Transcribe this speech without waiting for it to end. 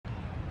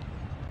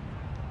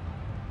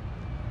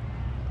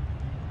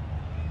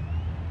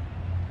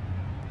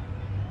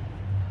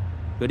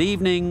Good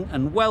evening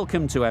and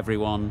welcome to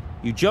everyone.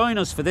 You join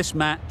us for this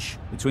match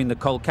between the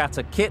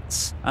Kolkata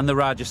Kits and the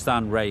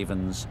Rajasthan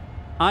Ravens.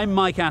 I'm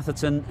Mike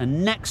Atherton,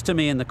 and next to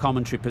me in the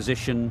commentary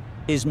position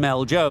is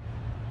Mel Joe.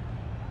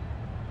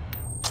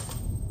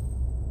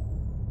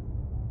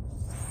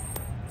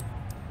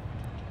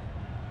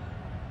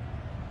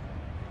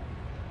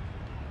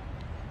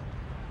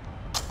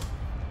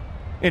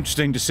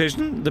 Interesting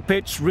decision. The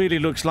pitch really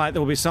looks like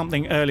there will be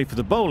something early for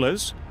the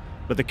bowlers,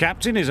 but the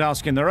captain is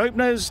asking their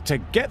openers to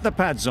get the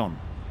pads on.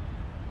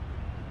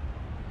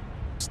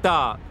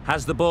 Stark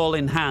has the ball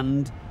in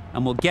hand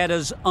and will get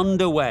us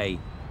underway.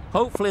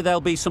 Hopefully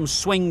there'll be some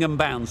swing and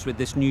bounce with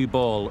this new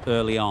ball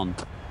early on.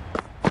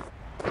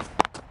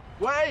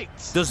 Wait!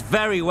 Does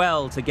very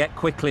well to get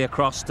quickly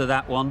across to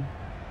that one.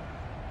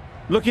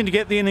 Looking to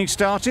get the innings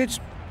started,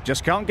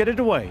 just can't get it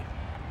away.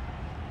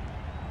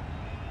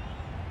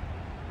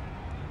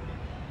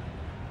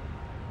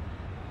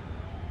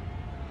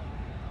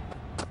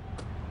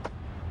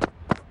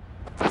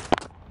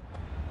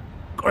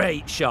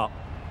 Great shot.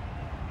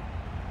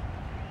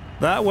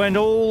 That went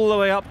all the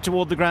way up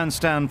toward the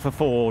grandstand for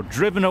four,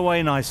 driven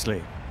away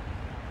nicely.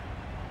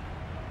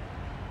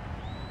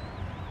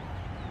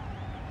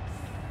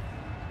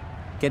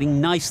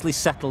 Getting nicely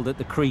settled at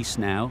the crease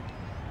now.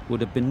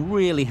 Would have been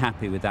really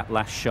happy with that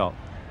last shot.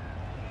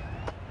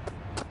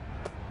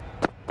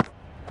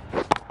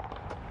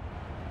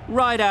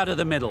 Right out of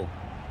the middle.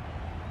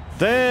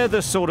 They're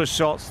the sort of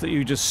shots that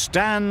you just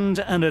stand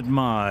and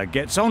admire.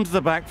 Gets onto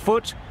the back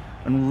foot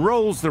and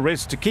rolls the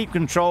wrist to keep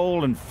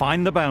control and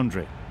find the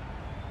boundary.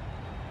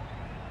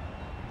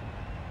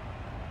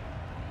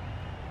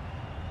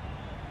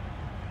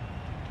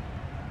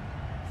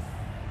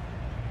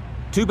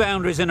 Two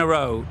boundaries in a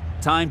row.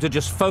 Time to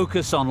just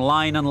focus on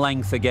line and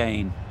length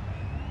again.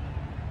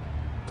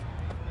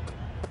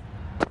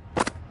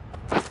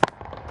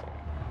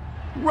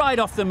 Right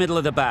off the middle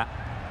of the bat.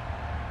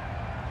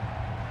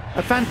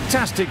 A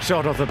fantastic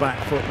shot off the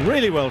back foot,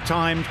 really well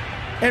timed.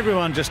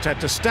 Everyone just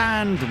had to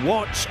stand,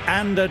 watch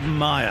and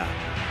admire.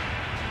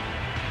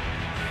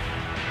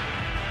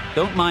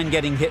 Don't mind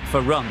getting hit for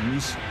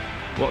runs.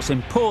 What's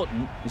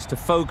important is to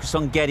focus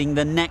on getting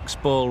the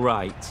next ball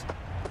right.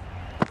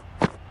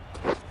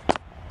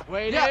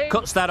 Waiting.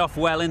 Cuts that off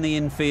well in the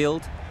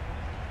infield.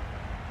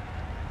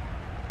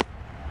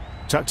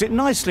 Tucked it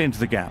nicely into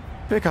the gap.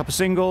 Pick up a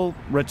single,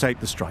 rotate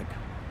the strike.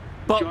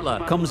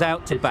 Butler comes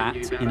out to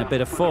bat in a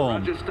bit of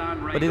form,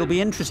 but it'll be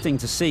interesting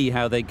to see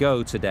how they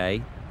go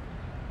today.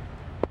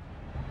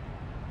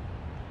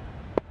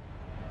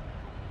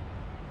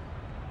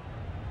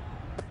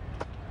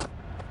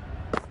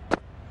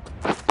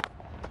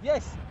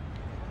 Yes.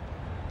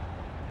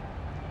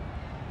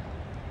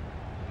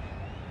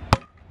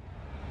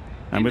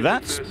 And with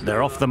that,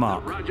 they're off the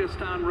mark.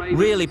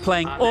 Really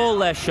playing all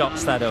their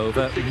shots that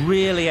over,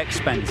 really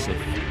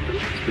expensive.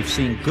 We've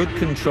seen good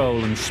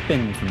control and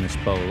spin from this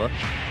bowler.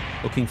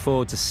 Looking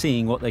forward to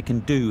seeing what they can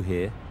do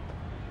here.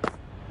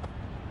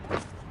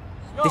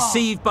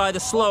 Deceived by the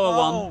slower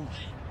one.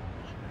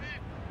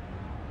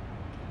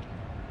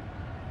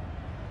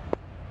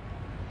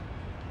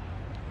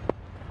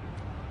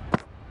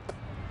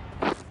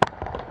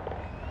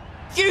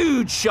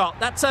 Huge shot.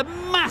 That's a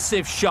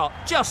massive shot.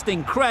 Just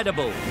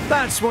incredible.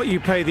 That's what you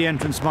pay the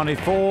entrance money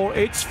for.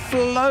 It's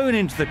flown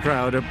into the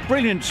crowd. A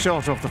brilliant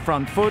shot off the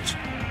front foot.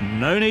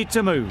 No need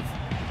to move.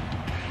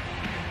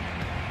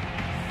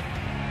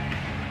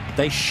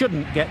 They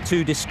shouldn't get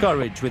too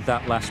discouraged with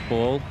that last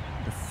ball.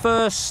 The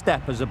first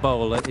step as a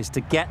bowler is to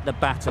get the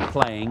batter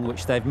playing,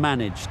 which they've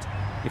managed.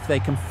 If they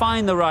can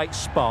find the right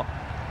spot,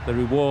 the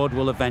reward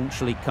will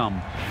eventually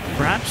come.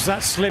 Perhaps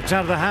that slipped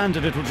out of the hand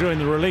a little during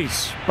the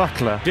release.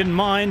 Butler didn't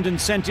mind and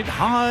sent it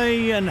high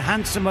and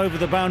handsome over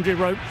the boundary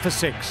rope for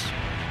six.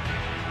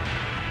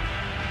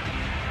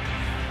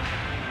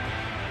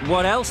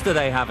 What else do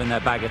they have in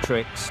their bag of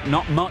tricks?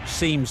 Not much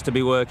seems to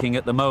be working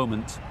at the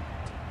moment.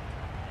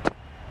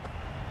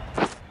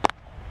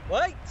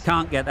 Wait.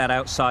 Can't get that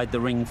outside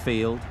the ring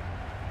field.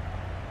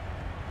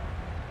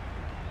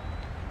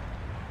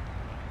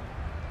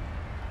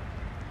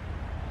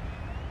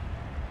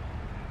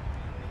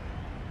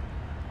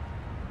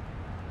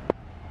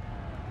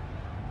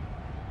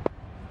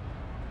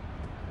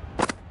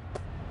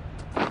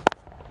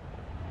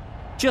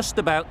 Just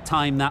about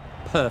timed that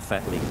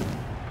perfectly.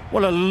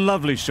 What a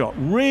lovely shot.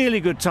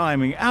 Really good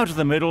timing. Out of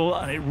the middle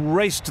and it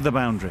raced to the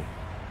boundary.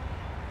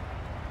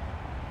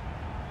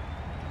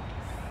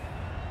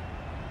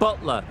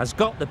 Butler has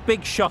got the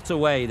big shot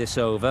away this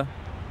over.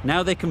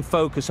 Now they can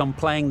focus on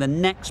playing the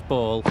next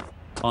ball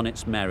on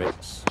its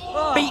merits.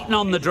 Beaten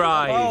on the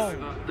drive.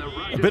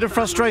 A bit of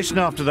frustration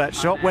after that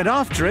shot. Went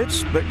after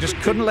it, but just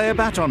couldn't lay a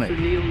bat on it.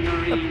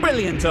 A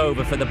brilliant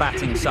over for the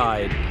batting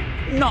side.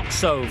 Not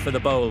so for the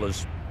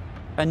bowlers.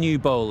 A new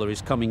bowler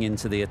is coming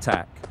into the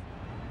attack.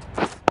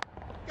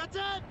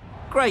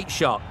 Great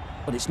shot,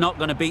 but it's not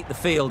going to beat the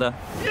fielder.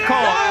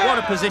 Caught. What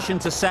a position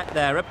to set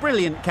there. A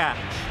brilliant catch.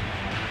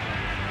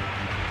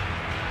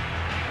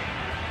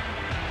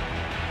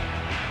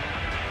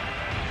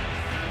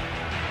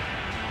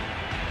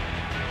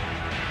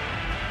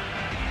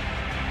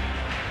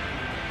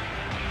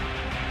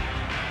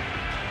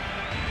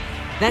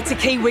 That's a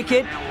key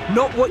wicket,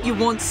 not what you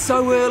want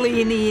so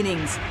early in the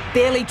innings,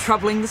 barely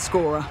troubling the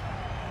scorer.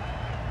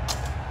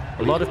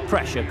 A lot of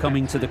pressure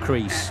coming to the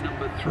crease.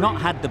 Not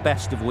had the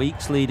best of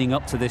weeks leading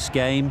up to this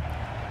game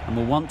and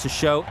will want to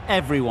show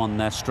everyone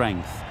their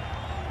strength.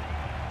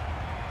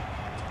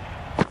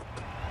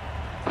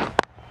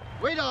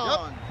 Wait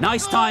on.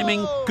 Nice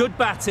timing, good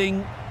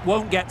batting,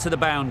 won't get to the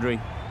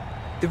boundary.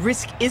 The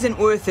risk isn't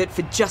worth it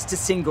for just a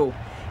single.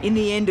 In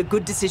the end, a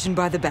good decision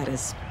by the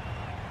batters.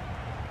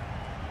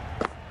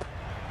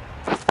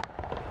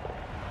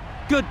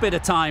 Good bit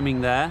of timing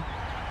there.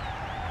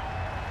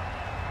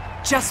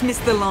 Just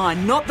missed the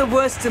line. Not the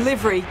worst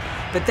delivery,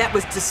 but that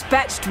was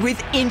dispatched with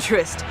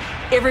interest.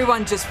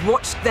 Everyone just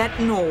watched that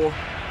gnaw.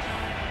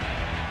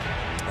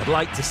 I'd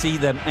like to see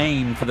them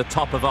aim for the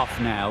top of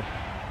off now.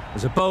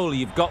 As a bowler,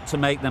 you've got to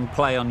make them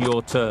play on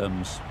your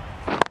terms.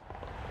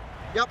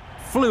 Yep.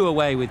 Flew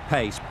away with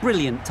pace.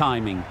 Brilliant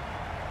timing.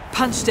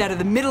 Punched out of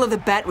the middle of the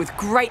bat with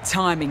great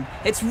timing.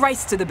 It's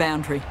raced to the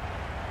boundary.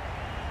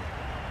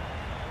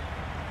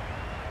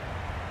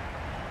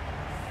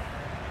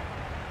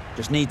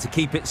 Just need to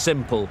keep it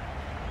simple.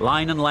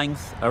 Line and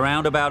length,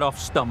 around about off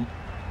stump,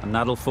 and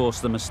that'll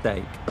force the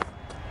mistake.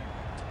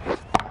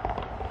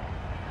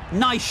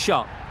 Nice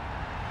shot.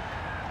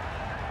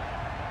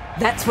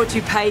 That's what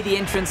you pay the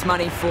entrance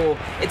money for.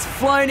 It's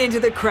flown into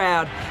the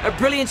crowd. A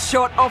brilliant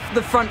shot off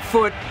the front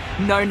foot.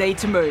 No need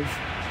to move.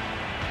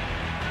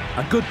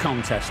 A good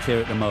contest here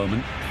at the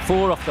moment.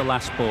 4 off the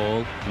last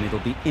ball, and it'll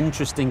be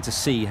interesting to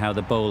see how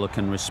the bowler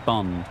can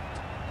respond.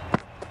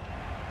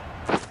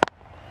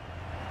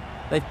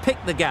 They've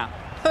picked the gap.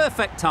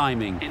 Perfect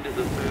timing.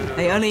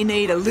 They only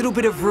need a little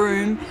bit of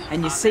room,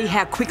 and you see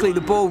how quickly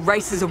the ball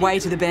races away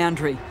to the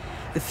boundary.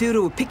 The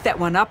fielder will pick that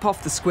one up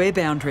off the square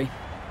boundary.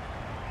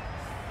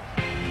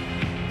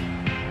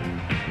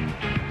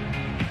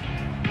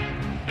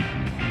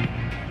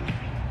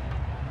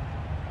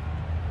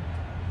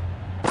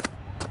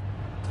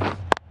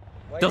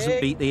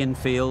 Doesn't beat the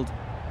infield.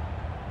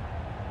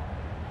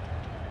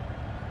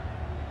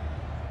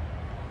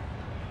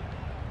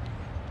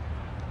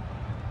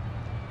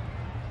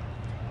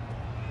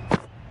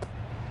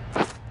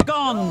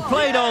 Gone,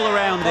 played all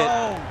around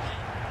it.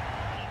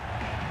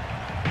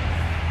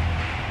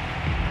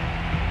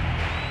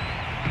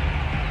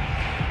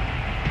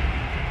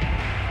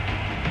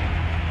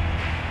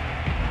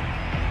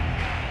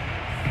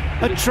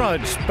 A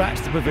trudge back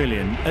to the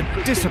pavilion.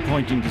 A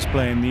disappointing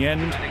display in the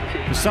end.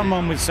 For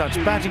someone with such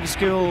batting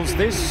skills,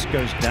 this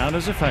goes down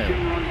as a fail.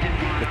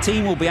 The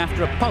team will be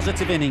after a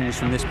positive innings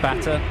from this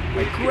batter.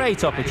 A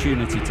great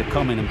opportunity to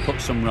come in and put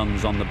some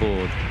runs on the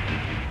board.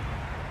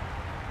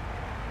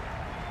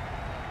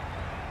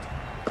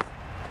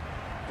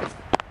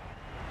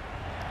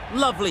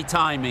 Lovely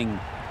timing.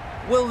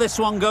 Will this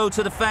one go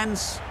to the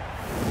fence?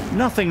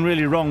 Nothing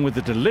really wrong with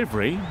the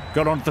delivery.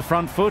 Got onto the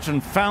front foot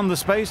and found the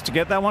space to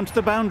get that one to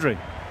the boundary.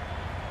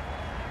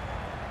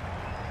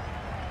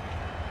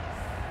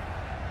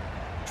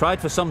 Tried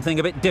for something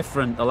a bit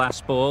different the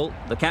last ball.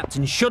 The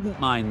captain shouldn't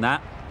mind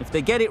that. If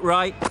they get it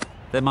right,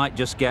 they might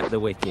just get the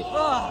wicket.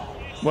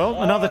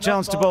 Well, another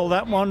chance to bowl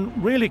that one.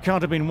 Really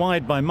can't have been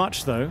wide by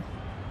much, though.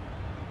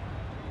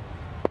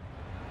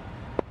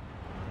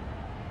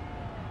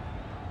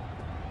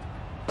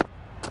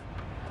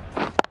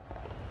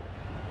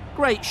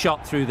 Great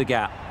shot through the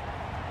gap.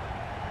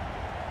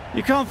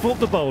 You can't fault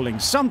the bowling.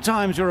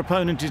 Sometimes your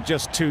opponent is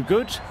just too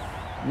good.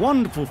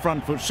 Wonderful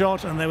front foot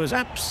shot, and there was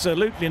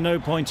absolutely no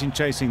point in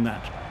chasing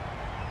that.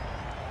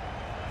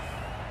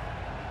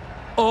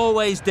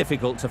 Always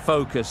difficult to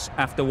focus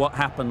after what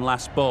happened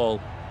last ball,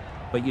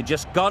 but you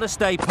just got to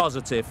stay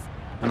positive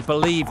and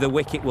believe the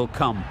wicket will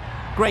come.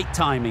 Great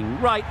timing,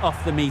 right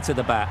off the meat of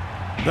the bat.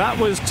 That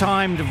was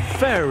timed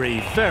very,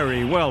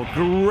 very well.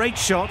 Great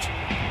shot,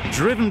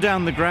 driven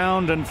down the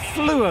ground and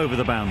flew over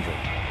the boundary.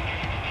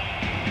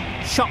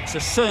 Shots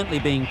are certainly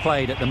being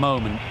played at the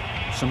moment.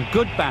 Some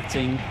good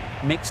batting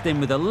mixed in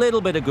with a little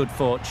bit of good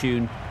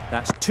fortune.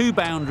 That's 2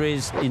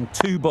 boundaries in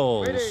 2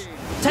 balls. Ready.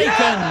 Taken!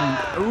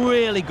 Yeah! A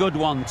really good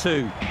one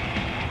too.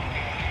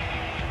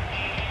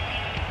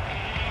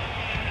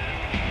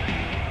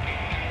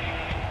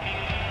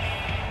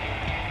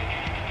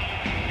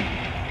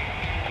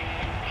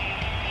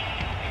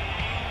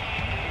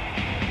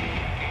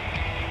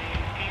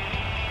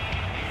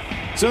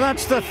 So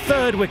that's the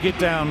 3rd wicket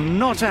down.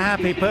 Not a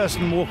happy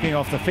person walking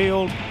off the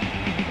field.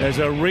 There's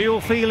a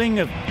real feeling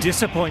of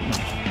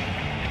disappointment.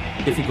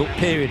 Difficult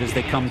period as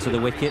they come to the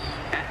wicket.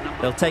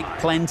 They'll take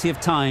plenty of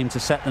time to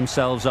set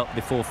themselves up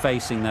before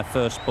facing their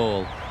first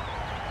ball.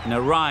 And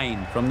a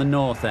Ryan from the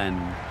north end.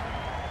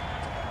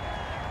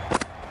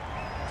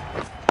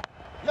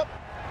 Yep.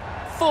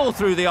 Fall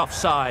through the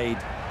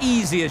offside.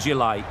 Easy as you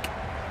like.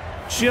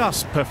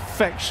 Just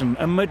perfection.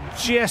 A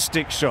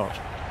majestic shot.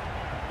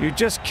 You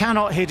just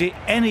cannot hit it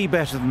any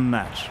better than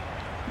that.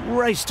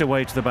 Raced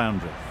away to the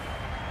boundary.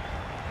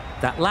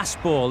 That last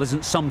ball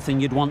isn't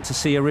something you'd want to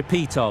see a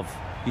repeat of.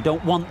 You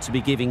don't want to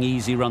be giving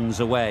easy runs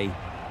away.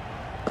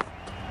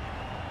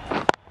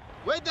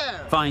 Wait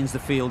there. Finds the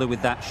fielder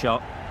with that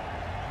shot.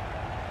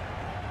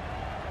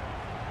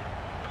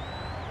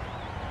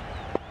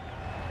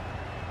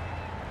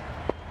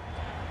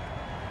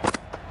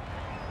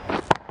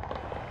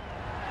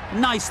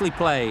 Nicely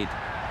played.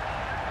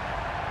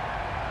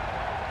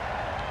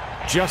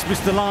 Just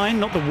missed the line,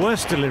 not the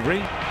worst delivery,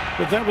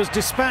 but that was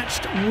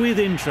dispatched with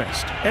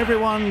interest.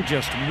 Everyone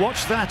just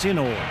watched that in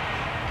awe.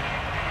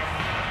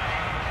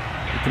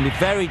 It can be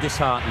very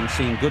disheartening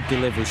seeing good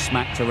deliveries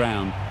smacked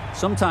around.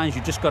 Sometimes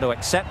you just got to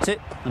accept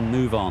it and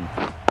move on.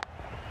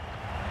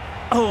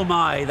 Oh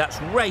my,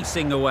 that's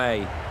racing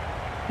away.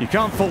 You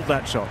can't fault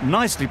that shot.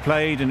 Nicely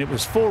played, and it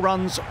was 4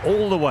 runs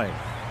all the way.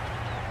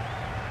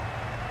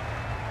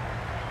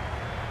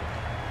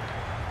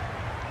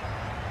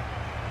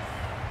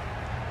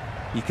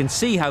 You can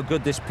see how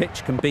good this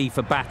pitch can be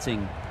for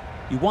batting.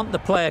 You want the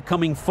player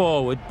coming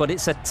forward, but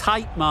it's a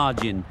tight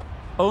margin.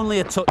 Only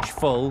a touch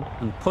full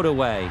and put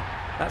away.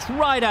 That's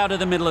right out of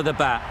the middle of the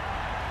bat.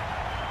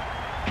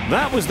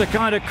 That was the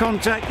kind of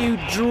contact you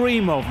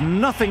dream of.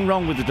 Nothing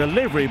wrong with the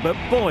delivery, but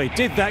boy,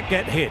 did that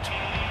get hit.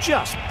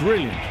 Just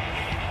brilliant.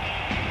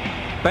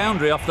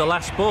 Boundary off the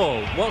last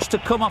ball. What's to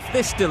come off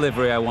this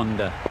delivery, I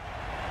wonder?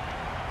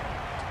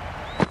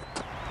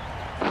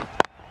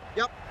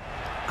 Yep.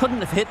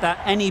 Couldn't have hit that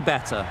any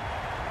better.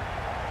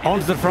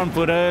 Onto the front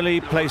foot early,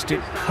 placed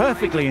it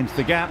perfectly into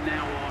the gap,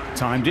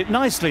 timed it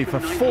nicely for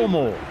 4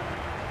 more.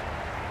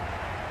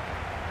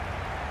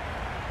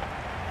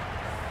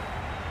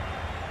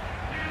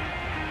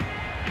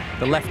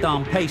 The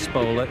left-arm pace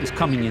bowler is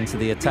coming into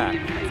the attack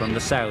from the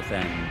south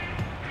end.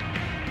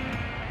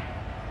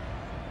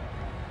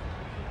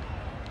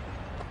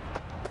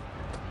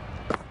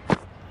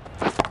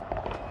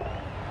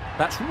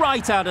 That's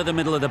right out of the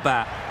middle of the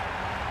bat.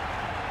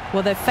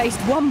 Well, they've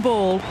faced 1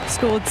 ball,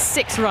 scored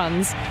 6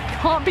 runs.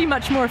 Can't be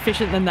much more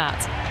efficient than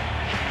that.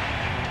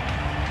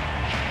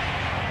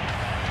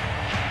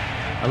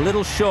 A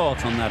little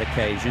short on that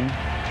occasion.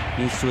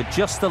 Needs to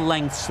adjust the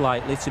length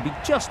slightly to be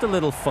just a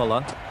little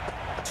fuller.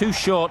 Too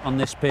short on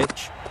this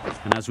pitch,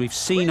 and as we've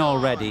seen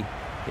already,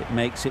 it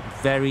makes it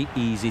very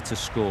easy to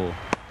score.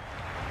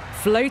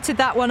 Floated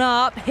that one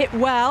up, hit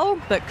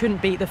well, but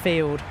couldn't beat the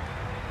field.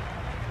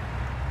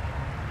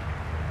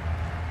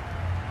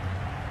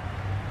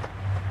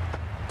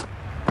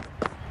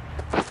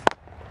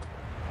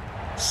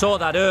 Saw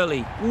that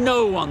early.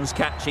 No one's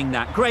catching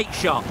that. Great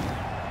shot.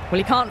 Well,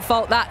 you can't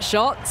fault that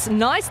shot.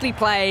 Nicely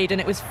played,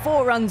 and it was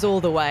 4 runs all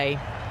the way.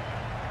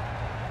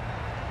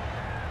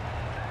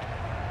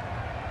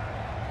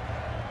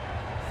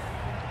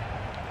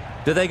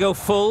 Do they go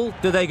full?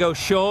 Do they go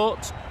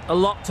short? A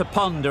lot to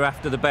ponder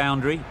after the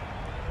boundary.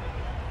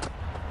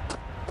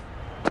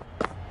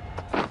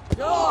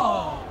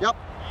 Yep.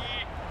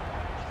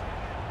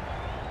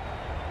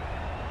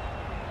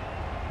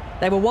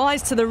 They were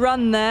wise to the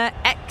run there.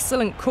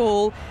 Excellent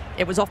call.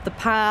 It was off the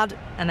pad,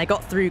 and they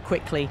got through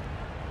quickly.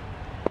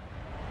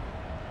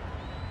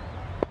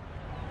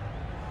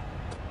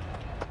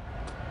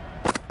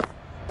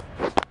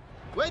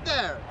 Wait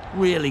there.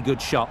 Really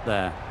good shot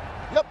there.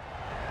 Yep.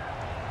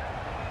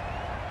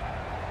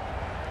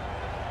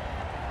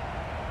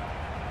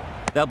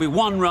 There'll be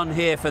 1 run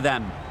here for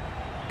them.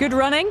 Good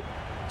running,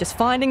 just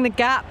finding the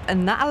gap,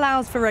 and that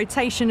allows for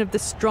rotation of the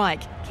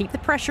strike. Keep the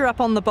pressure up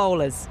on the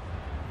bowlers.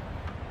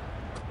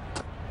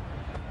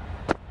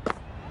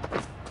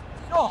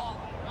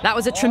 That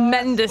was a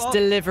tremendous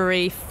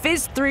delivery.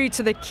 Fizzed through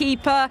to the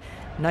keeper.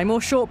 No more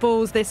short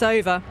balls this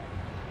over.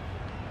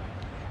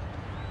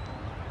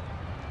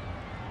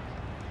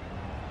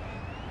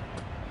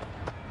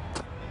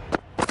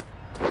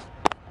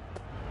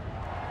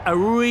 A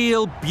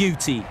real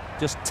beauty.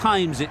 Just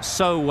times it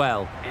so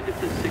well.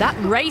 That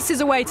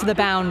races away to the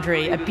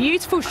boundary. A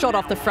beautiful shot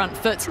off the front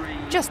foot.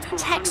 Just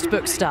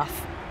textbook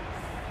stuff.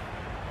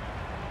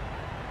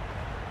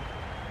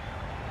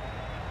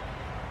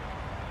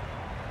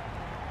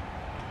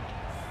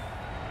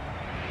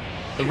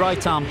 The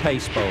right-arm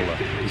pace bowler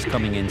is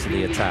coming into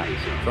the attack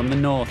from the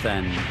north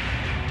end.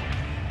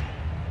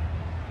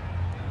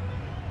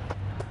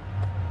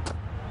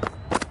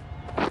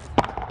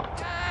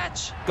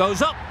 Catch!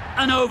 Goes up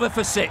and over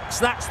for 6.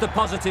 That's the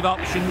positive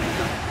option.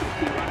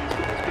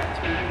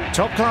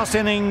 Top-class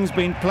innings,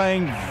 been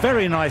playing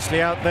very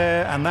nicely out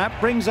there, and that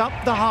brings up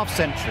the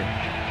half-century.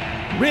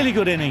 Really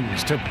good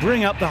innings to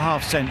bring up the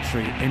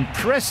half-century.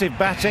 Impressive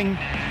batting,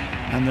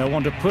 and they'll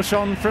want to push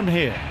on from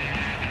here.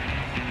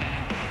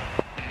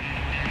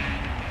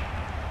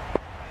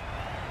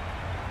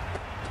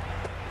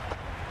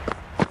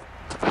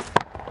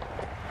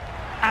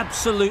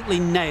 Absolutely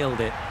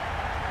nailed it.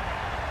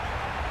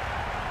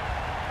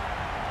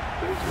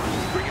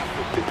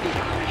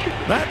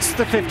 That's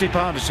the 50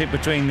 partnership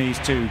between these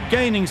two,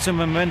 gaining some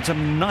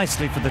momentum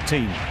nicely for the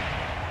team.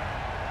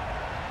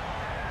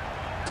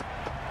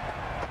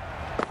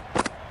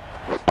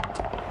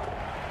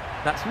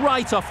 That's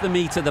right off the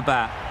meat of the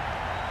bat.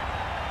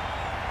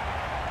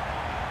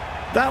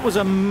 That was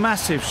a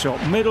massive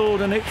shot,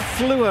 middled, and it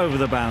flew over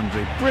the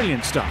boundary.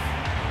 Brilliant stuff.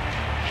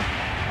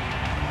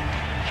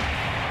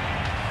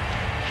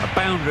 A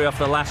boundary off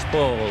the last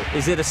ball.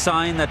 Is it a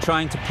sign they're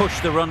trying to push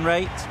the run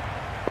rate?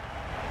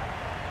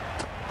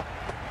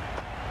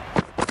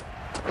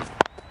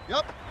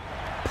 Yep.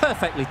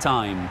 Perfectly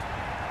timed.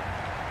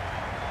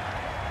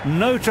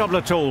 No trouble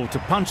at all to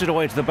punch it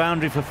away to the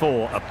boundary for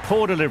 4. A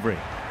poor delivery.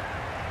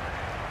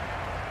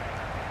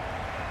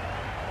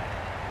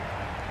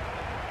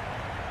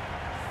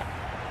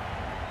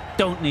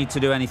 Don't need to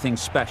do anything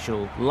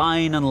special.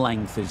 Line and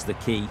length is the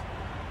key.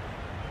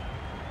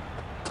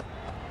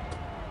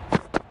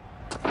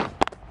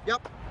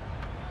 Yep.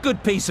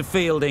 Good piece of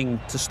fielding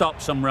to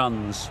stop some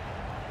runs.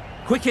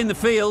 Quick in the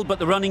field, but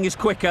the running is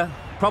quicker.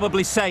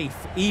 Probably safe,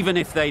 even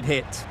if they'd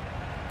hit.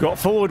 Got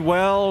forward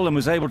well and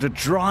was able to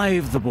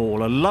drive the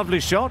ball. A lovely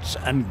shot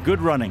and good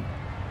running.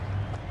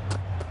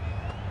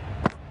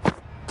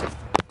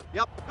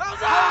 Yep.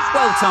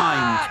 Well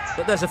timed,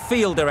 but there's a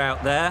fielder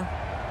out there.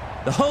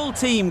 The whole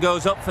team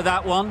goes up for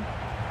that one.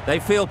 They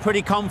feel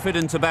pretty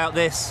confident about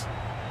this.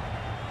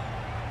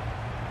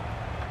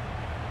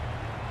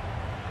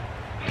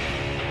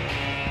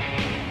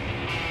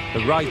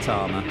 The right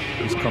armour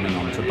is coming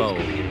on to bowl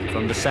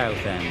from the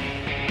south end.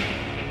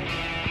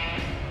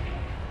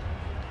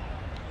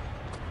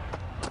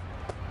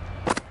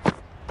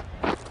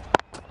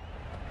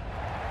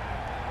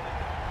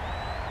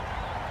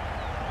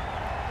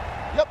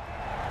 Yep.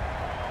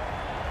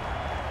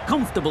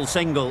 Comfortable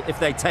single if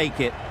they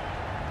take it.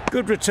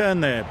 Good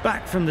return there,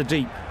 back from the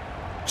deep.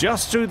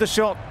 Just threw the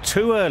shot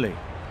too early.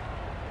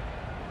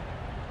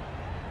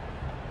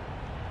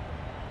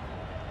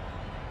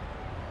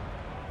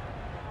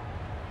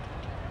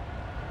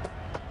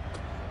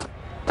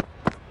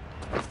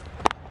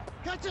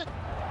 Catch it.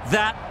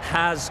 That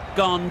has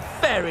gone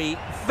very,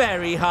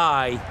 very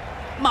high.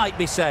 Might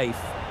be safe.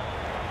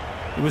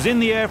 It was in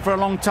the air for a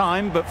long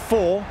time, but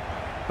 4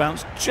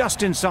 bounced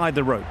just inside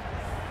the rope.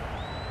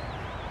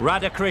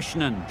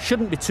 Radhakrishnan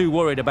shouldn't be too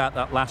worried about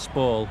that last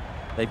ball.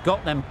 They've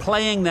got them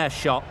playing their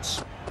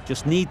shots,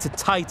 just need to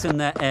tighten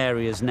their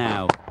areas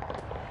now.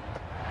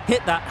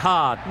 Hit that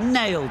hard,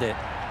 nailed it.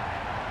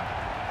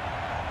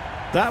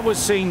 That was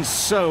seen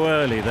so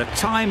early. The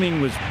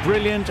timing was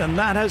brilliant and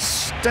that has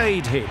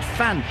stayed hit.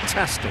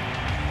 Fantastic.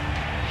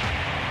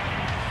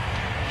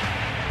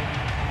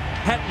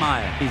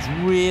 Hetmeyer is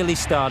really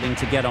starting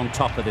to get on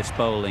top of this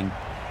bowling.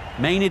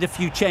 May need a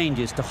few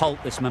changes to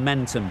halt this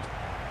momentum.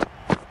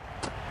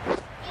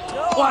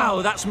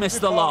 Wow, that's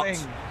missed the lot.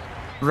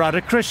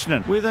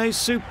 Radhakrishnan with a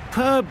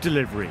superb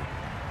delivery.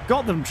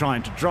 Got them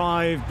trying to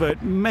drive,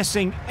 but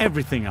messing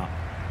everything up.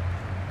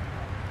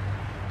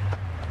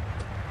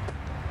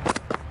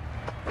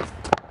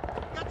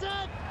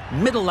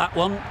 Middle that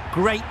one,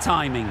 great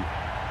timing.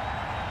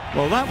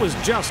 Well, that was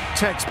just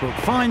textbook.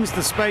 Finds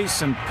the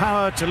space and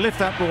power to lift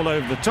that ball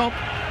over the top,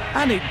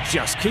 and it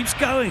just keeps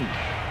going.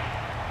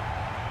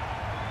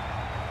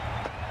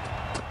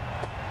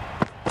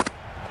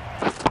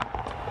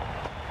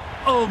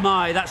 Oh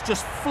my, that's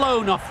just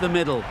flown off the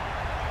middle.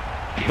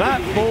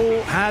 That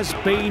ball has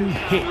been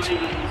hit.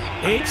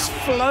 It's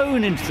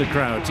flown into the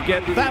crowd. To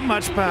get that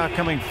much power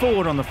coming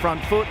forward on the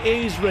front foot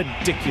is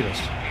ridiculous.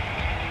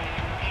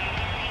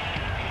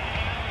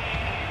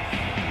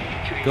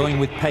 Going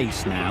with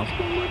pace now.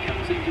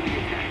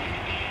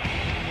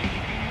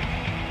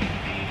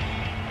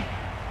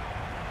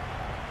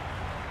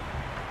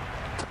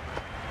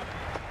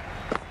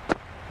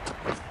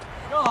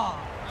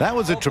 That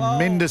was a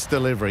tremendous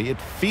delivery. It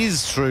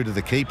fizzed through to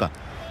the keeper.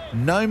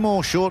 No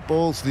more short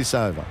balls this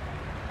over.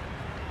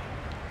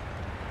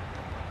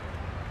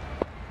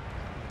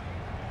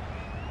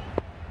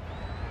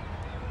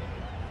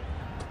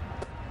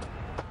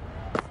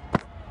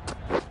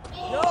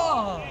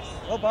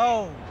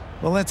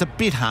 Well, that's a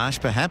bit harsh,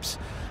 perhaps.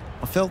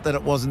 I felt that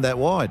it wasn't that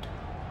wide.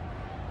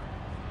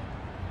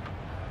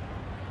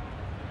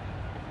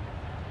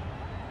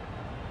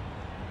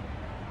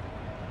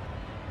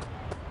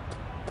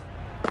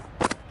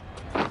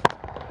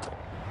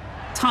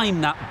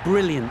 Timed that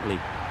brilliantly.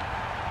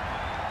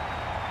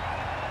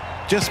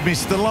 Just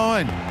missed the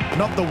line.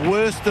 Not the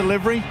worst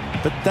delivery,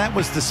 but that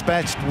was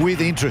dispatched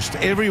with interest.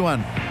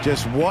 Everyone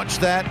just watched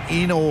that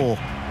in awe.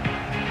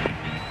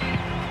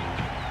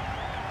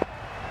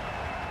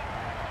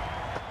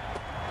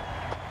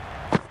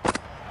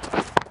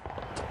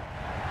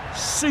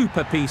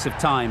 Super piece of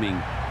timing.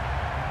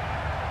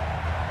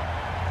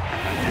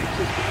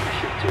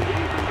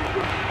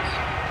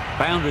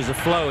 Boundaries are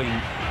flowing.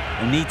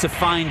 They need to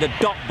find a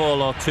dot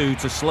ball or two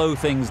to slow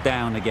things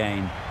down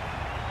again.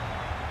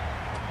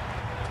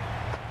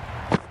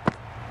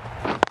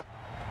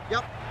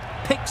 Yep.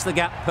 Picks the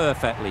gap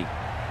perfectly.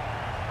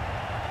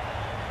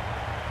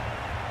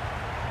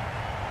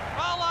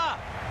 Bowler.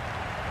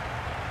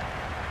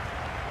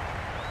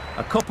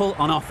 A couple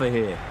on offer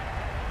here.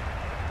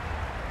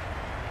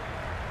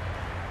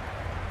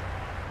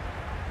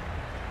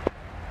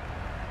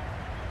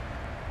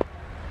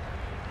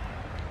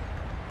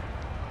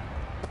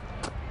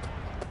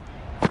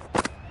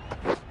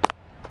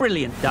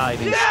 Brilliant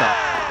diving stop.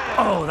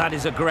 Oh, that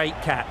is a great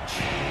catch.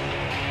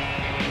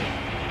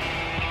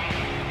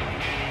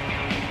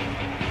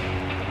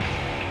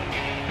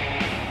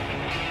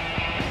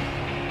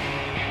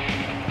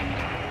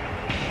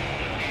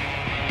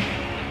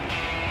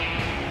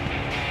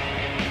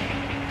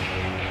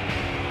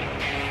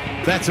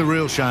 That's a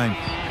real shame.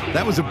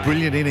 That was a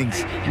brilliant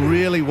innings.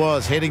 Really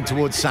was heading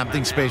towards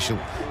something special.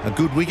 A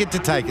good wicket to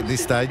take at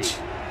this stage.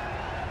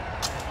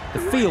 The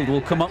field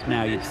will come up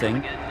now, you'd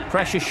think.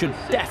 Pressure should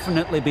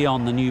definitely be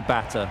on the new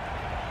batter,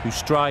 who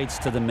strides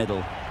to the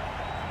middle.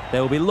 They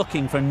will be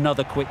looking for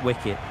another quick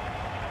wicket.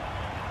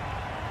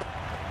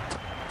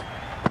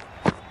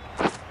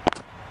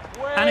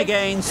 And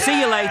again,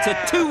 see you later,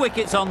 2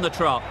 wickets on the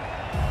trot.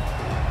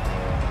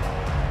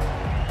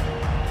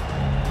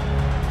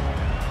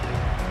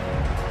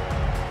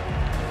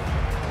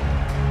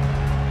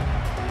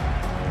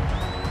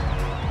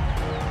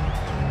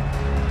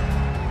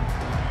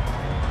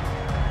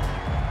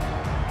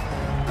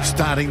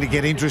 Starting to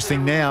get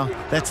interesting now.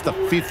 That's the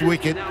 5th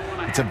wicket.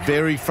 It's a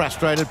very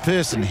frustrated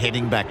person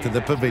heading back to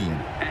the pavilion.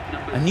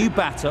 A new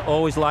batter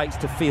always likes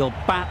to feel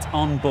bat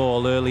on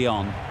ball early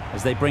on,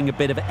 as they bring a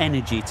bit of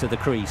energy to the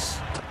crease.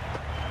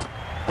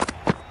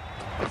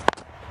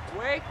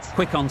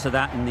 Quick onto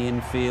that in the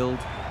infield.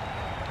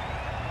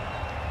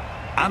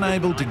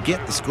 Unable to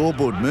get the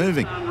scoreboard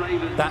moving.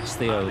 That's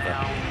the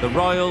over. The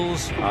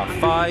Royals are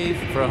 5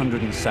 for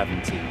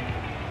 170.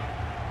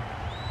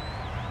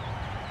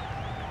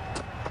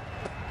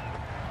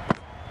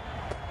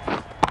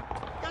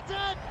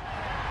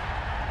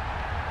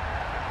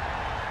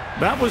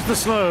 That was the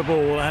slower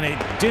ball, and it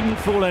didn't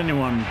fool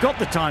anyone. Got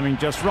the timing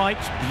just right.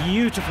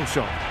 Beautiful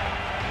shot.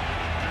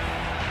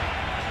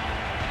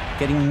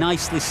 Getting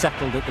nicely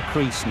settled at the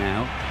crease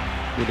now.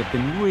 Would have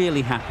been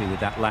really happy with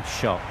that last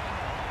shot.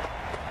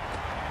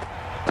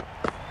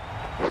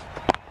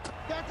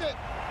 That's it.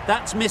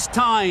 That's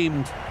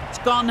mistimed. It's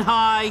gone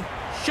high.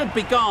 Should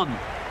be gone.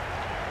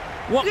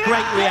 What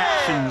great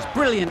reactions.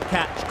 Brilliant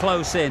catch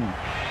close in.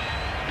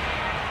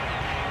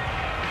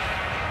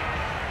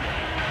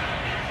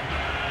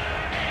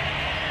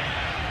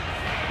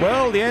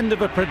 Well, the end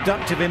of a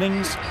productive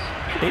innings.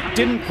 It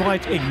didn't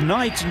quite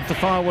ignite into the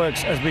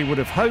fireworks as we would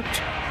have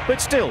hoped, but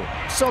still,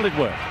 solid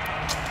work.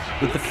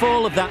 With the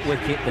fall of that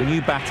wicket, the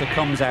new batter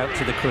comes out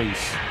to the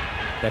crease.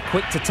 They're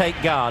quick to take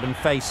guard and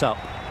face up.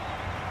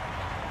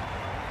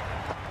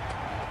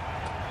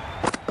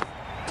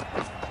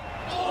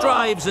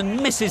 Drives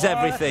and misses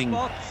everything.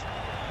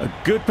 A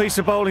good piece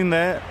of bowling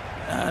there.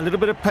 A little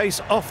bit of pace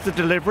off the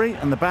delivery,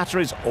 and the batter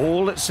is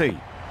all at sea.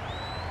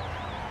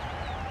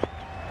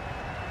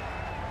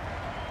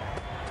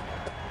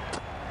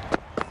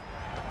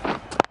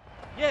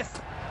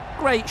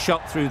 Great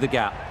shot through the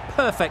gap.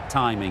 Perfect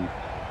timing.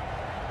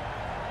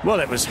 Well,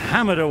 it was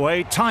hammered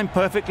away, timed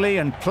perfectly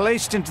and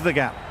placed into the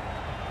gap.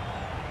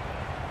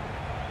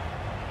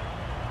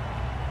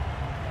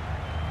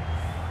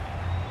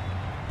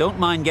 Don't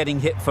mind getting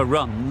hit for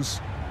runs.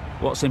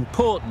 What's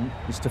important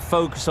is to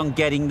focus on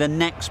getting the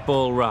next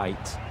ball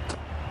right.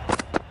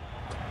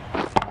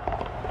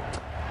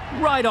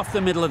 Right off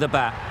the middle of the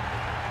bat.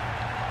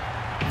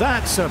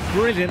 That's a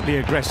brilliantly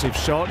aggressive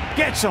shot.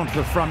 Gets onto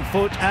the front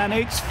foot and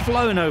it's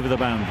flown over the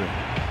boundary.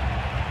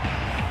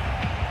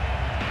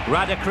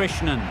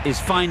 Radhakrishnan is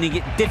finding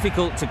it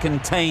difficult to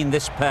contain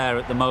this pair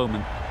at the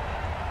moment.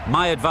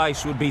 My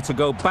advice would be to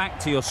go back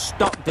to your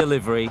stock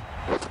delivery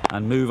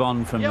and move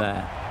on from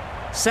there.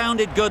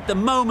 Sounded good the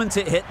moment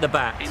it hit the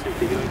bat.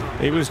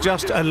 It was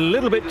just a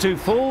little bit too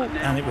full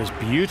and it was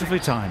beautifully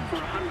timed.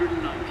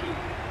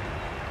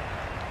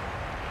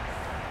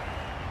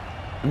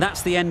 And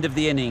that's the end of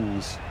the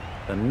innings.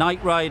 The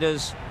Knight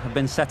Riders have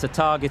been set a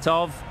target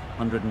of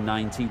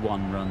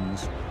 191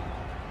 runs.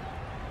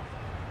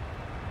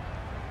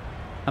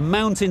 A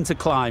mountain to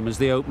climb as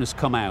the openers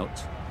come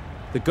out.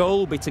 The goal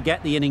will be to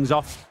get the innings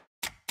off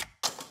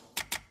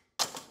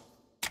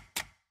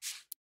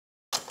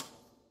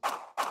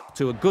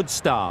to a good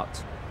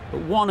start,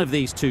 but one of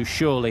these two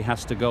surely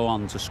has to go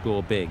on to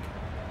score big.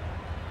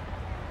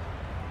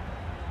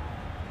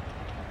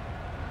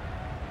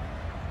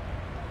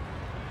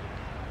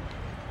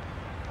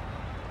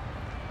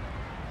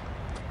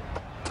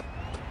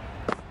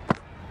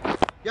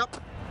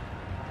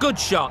 Good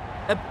shot,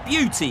 a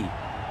beauty.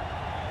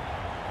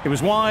 It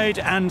was wide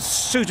and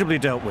suitably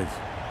dealt with.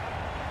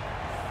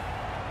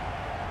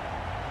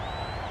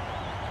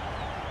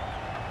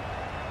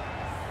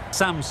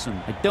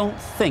 Samson, I don't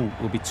think,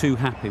 will be too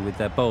happy with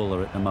their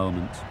bowler at the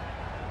moment.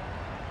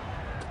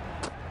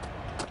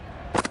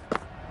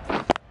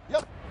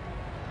 Yep.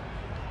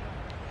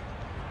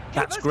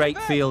 That's great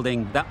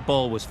fielding. That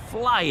ball was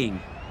flying.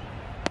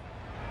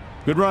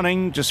 Good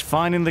running, just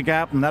finding the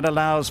gap, and that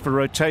allows for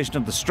rotation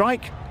of the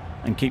strike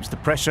and keeps the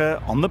pressure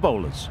on the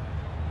bowlers.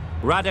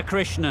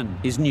 Radhakrishnan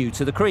is new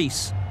to the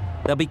crease.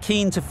 They'll be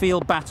keen to feel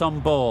bat on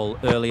ball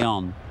early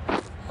on.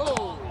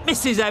 Oh,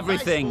 Misses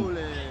everything. nice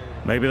bowling.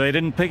 Maybe they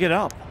didn't pick it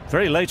up.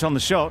 Very late on the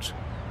shot.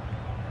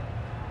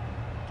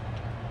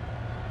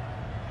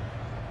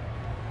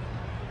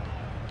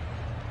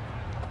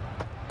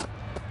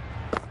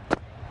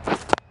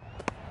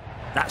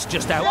 That's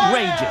just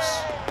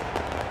outrageous.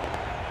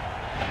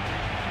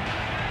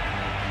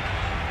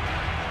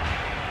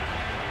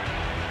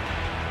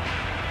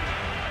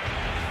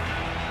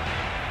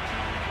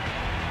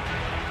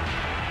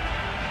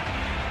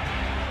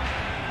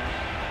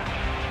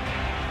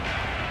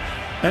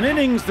 An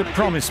innings that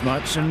promised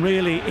much and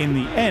really, in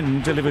the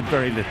end, delivered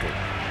very little.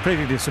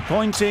 Pretty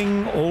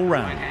disappointing all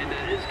round.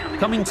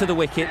 Coming to the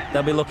wicket,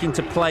 they'll be looking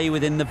to play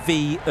within the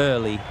V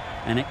early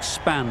and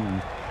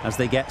expand as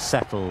they get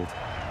settled.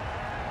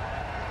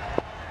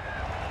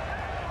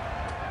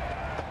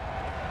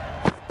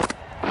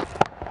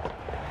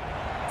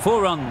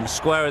 Four runs,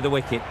 square of the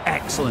wicket.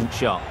 Excellent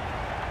shot.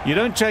 You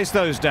don't chase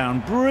those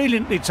down.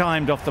 Brilliantly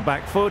timed off the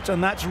back foot,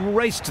 and that's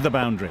raced to the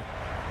boundary.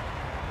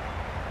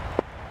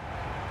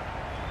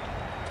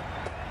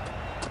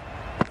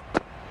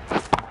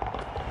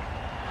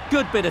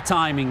 Good bit of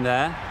timing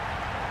there.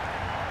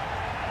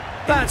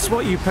 That's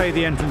what you pay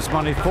the entrance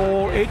money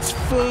for. It's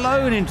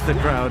flown into the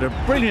crowd.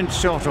 A brilliant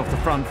shot off the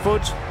front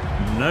foot.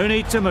 No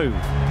need to move.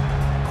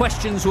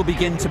 Questions will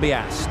begin to be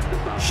asked.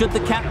 Should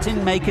the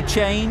captain make a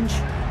change?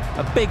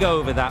 A big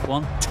over, that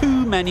one.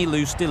 Too many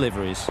loose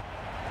deliveries.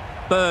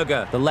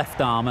 Berger, the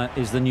left armour,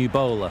 is the new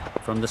bowler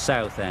from the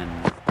south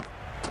end.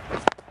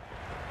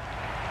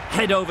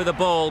 Head over the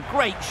ball.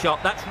 Great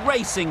shot. That's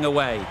racing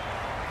away.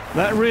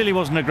 That really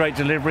wasn't a great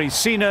delivery.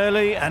 Seen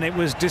early, and it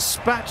was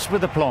dispatched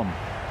with aplomb.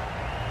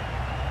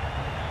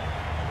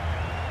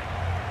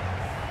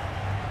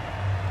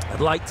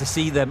 I'd like to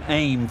see them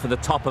aim for the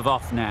top of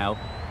off now.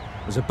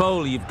 As a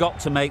bowler, you've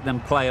got to make them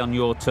play on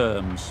your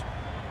terms.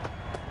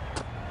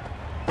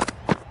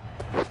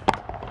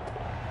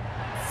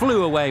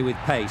 Flew away with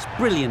pace.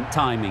 Brilliant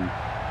timing.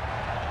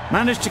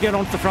 Managed to get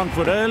onto the front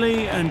foot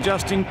early, and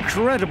just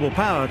incredible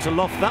power to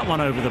loft that one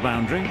over the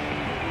boundary.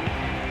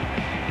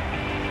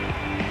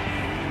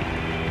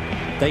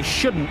 They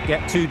shouldn't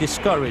get too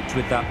discouraged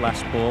with that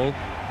last ball.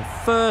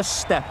 The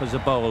first step as a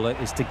bowler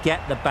is to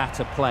get the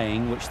batter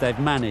playing, which they've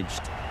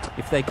managed.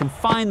 If they can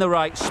find the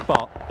right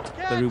spot,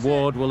 the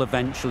reward will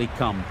eventually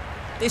come.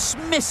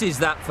 Dismisses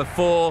that for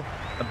four.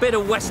 A bit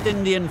of West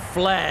Indian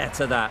flair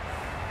to that.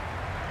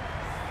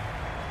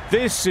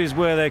 This is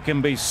where they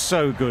can be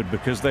so good,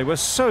 because they were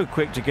so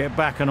quick to get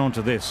back and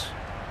onto this.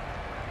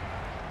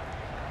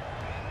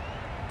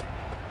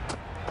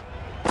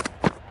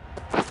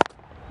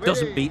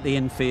 Doesn't beat the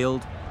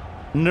infield.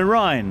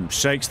 Narain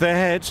shakes their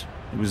head.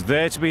 It was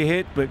there to be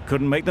hit, but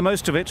couldn't make the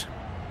most of it.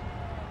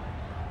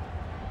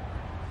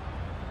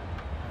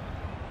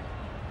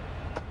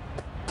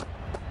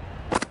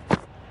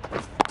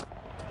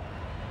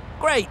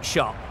 Great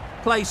shot.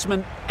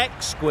 Placement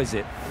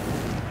exquisite.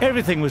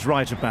 Everything was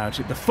right about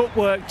it. The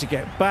footwork to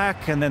get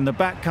back, and then the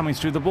bat coming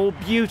through the ball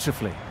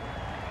beautifully.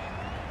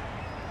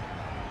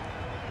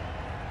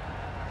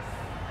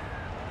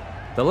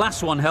 The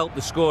last one helped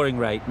the scoring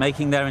rate,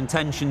 making their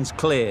intentions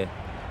clear.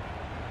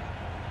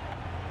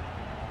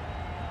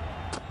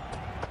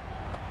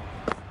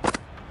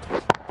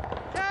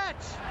 Catch!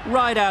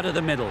 Right out of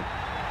the middle.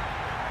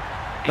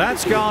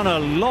 That's gone a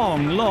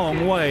long,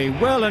 long way.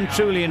 Well and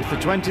truly into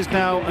the 20s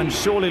now, and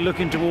surely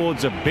looking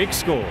towards a big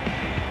score.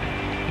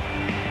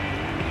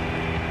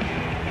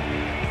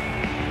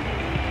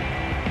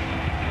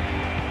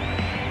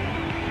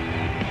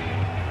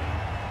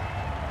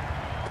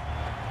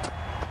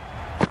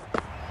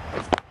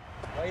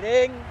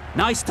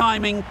 Nice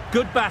timing,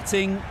 good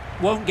batting,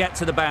 won't get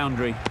to the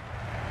boundary.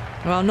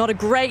 Well, not a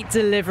great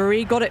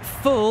delivery, got it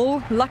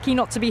full, lucky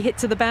not to be hit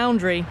to the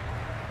boundary.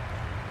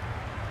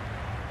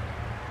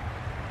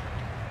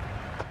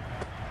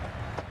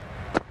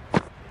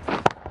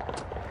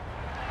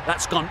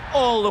 That's gone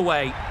all the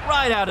way,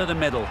 right out of the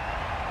middle.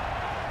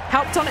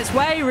 Helped on its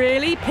way,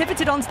 really,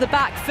 pivoted onto the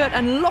back foot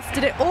and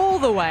lofted it all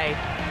the way.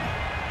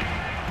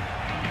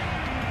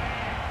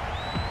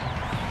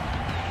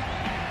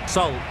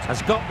 Salt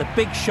has got the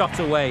big shot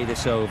away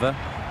this over.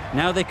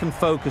 Now they can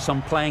focus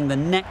on playing the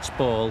next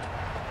ball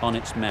on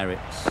its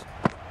merits.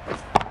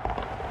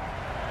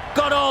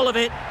 Got all of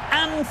it,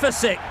 and for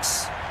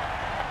six.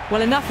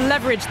 Well, enough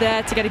leverage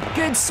there to get a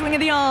good swing of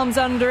the arms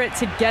under it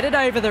to get it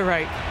over the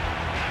rope.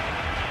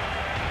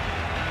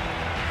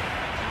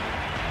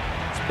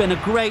 It's been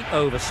a great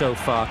over so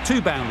far,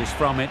 2 boundaries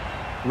from it.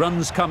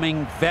 Runs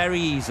coming very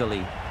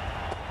easily.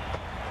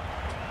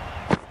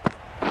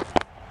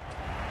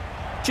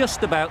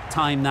 Just about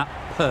timed that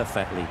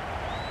perfectly.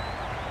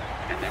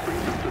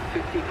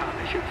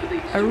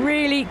 A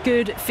really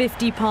good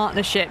 50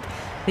 partnership.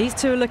 These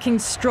two are looking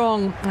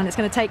strong, and it's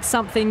going to take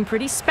something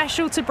pretty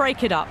special to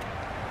break it up.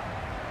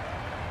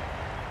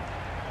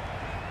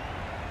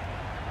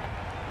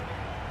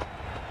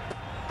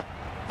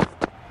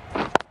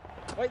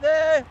 Right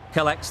there!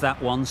 Collects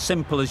that one,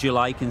 simple as you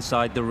like,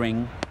 inside the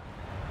ring.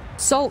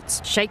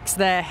 Salt shakes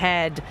their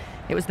head.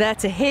 It was there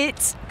to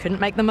hit, couldn't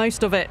make the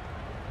most of it.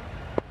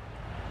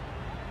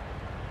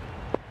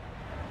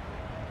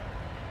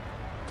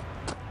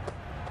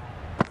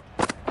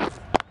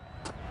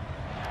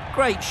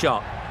 Great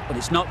shot, but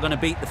it's not going to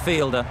beat the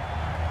fielder.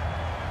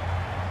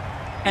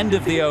 End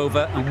of the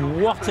over,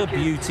 and what a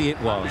beauty it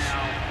was.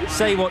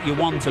 Say what you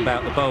want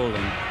about the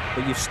bowling,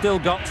 but you've still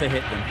got to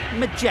hit them.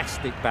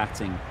 Majestic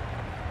batting.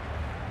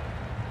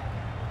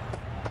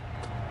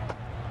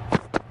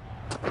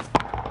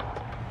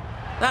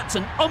 That's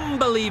an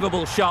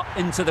unbelievable shot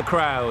into the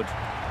crowd.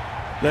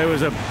 There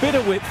was a bit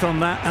of width on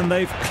that, and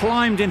they've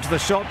climbed into the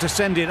shot to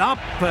send it up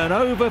and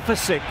over for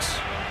 6.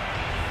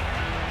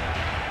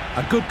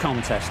 A good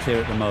contest here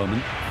at the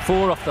moment.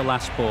 4 off the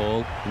last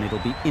ball, and it'll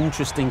be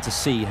interesting to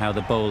see how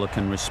the bowler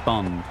can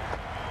respond.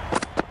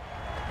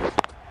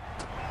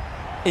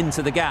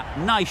 Into the gap,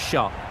 nice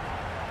shot.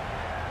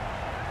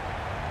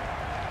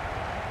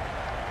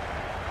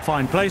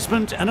 Fine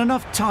placement and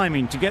enough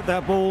timing to get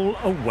that ball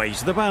away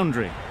to the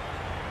boundary.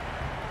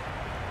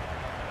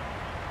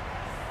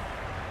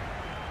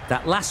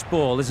 That last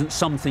ball isn't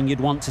something you'd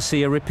want to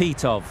see a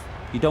repeat of.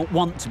 You don't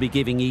want to be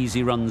giving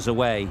easy runs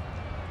away.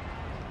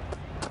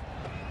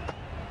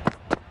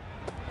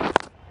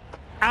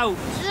 Out!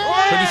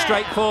 Yeah! Pretty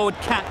straightforward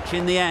catch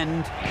in the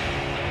end.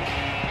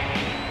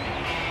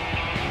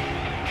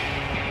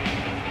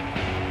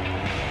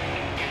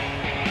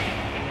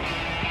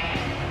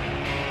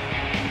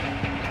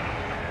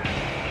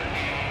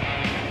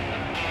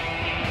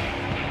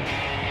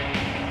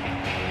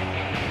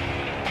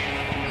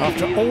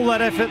 After all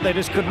that effort, they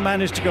just couldn't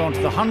manage to go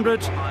onto the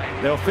 100.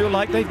 They'll feel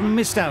like they've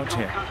missed out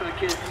here.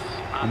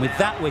 And with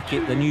that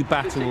wicket, the new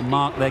batter will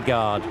mark their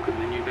guard.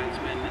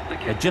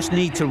 They just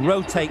need to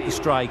rotate the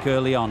strike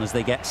early on as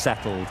they get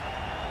settled.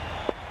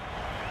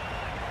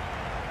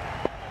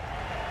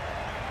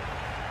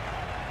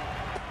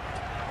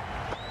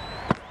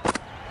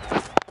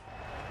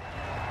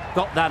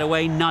 Got that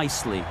away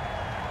nicely.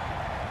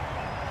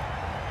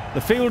 The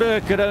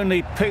fielder could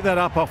only pick that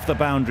up off the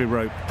boundary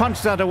rope,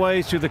 punched that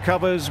away through the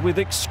covers with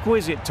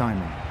exquisite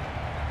timing.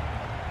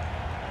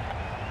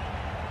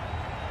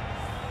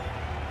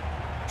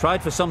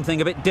 Tried for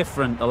something a bit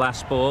different the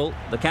last ball.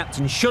 The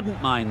captain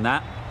shouldn't mind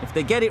that. If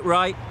they get it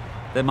right,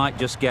 they might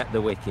just get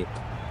the wicket.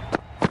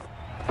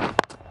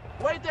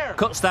 Wait there.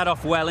 Cuts that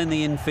off well in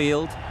the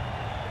infield.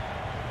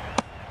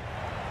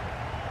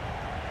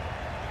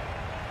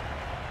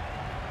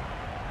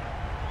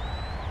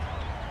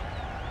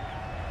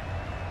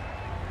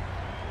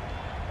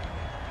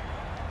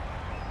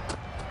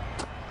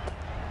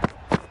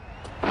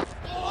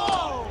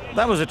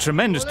 That was a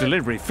tremendous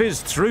delivery,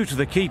 fizzed through to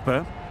the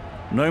keeper.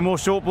 No more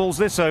short balls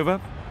this over.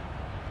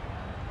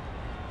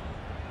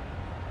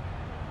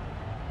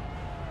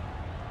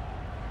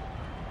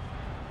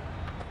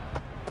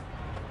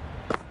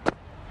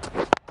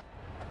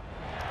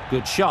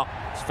 Good shot.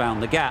 It's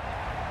found the gap.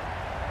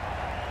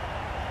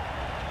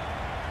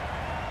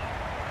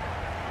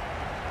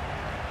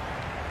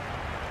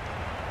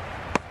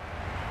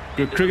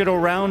 Good cricket all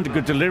round,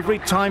 good delivery,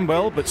 timed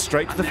well, but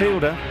straight to the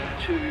fielder.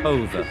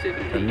 Over.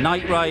 The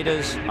Knight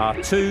Riders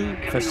are 2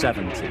 for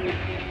 70.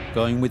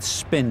 Going with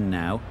spin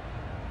now.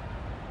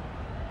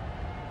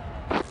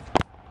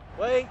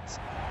 Wait.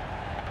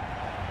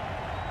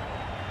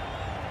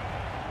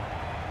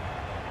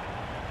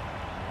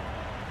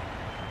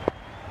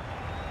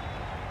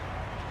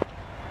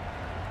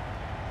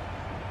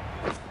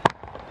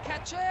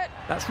 Catch it.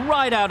 That's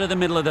right out of the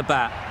middle of the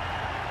bat.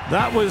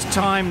 That was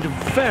timed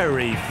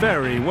very,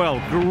 very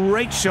well.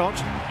 Great shot,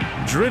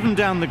 driven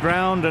down the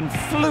ground and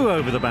flew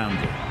over the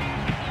boundary.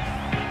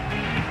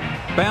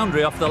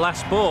 Boundary off the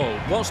last ball.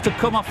 What's to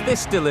come off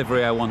this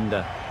delivery, I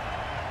wonder?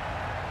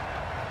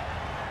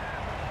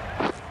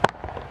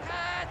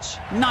 Catch.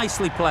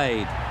 Nicely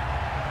played.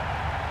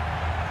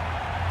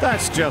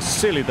 That's just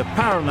silly. The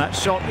power on that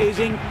shot is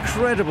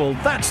incredible.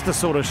 That's the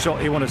sort of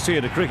shot you want to see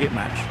at a cricket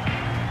match.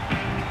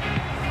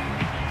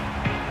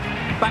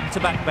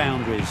 Back-to-back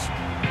boundaries.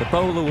 The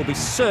bowler will be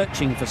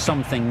searching for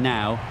something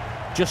now.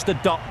 Just a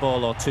dot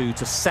ball or two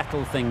to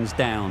settle things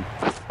down.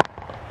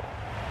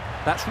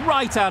 That's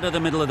right out of the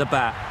middle of the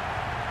bat.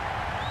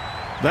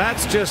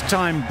 That's just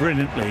timed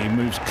brilliantly. He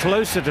moves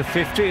closer to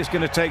 50. It's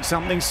going to take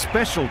something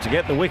special to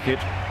get the wicket.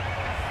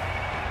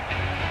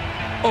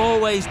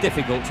 Always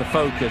difficult to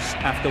focus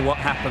after what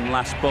happened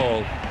last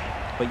ball.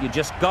 But you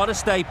just got to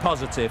stay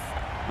positive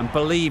and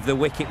believe the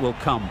wicket will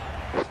come.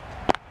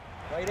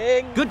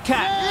 Waiting. Good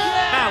catch.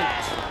 Yeah!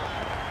 Out.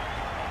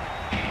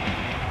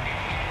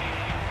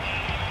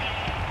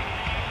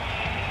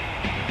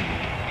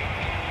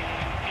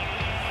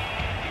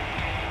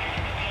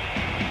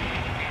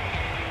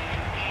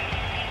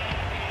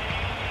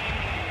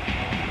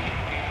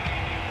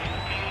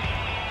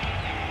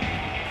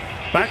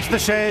 Back to the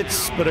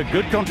sheds, but a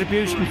good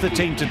contribution to the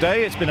team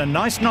today. It's been a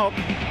nice knock.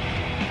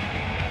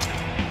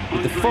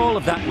 With the fall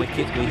of that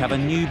wicket, we have a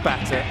new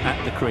batter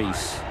at the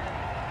crease.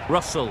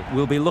 Russell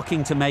will be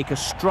looking to make a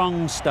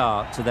strong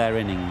start to their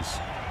innings.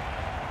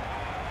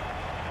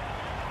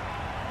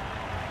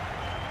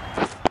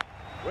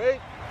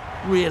 Wait.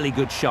 Really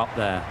good shot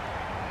there.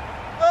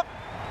 Up.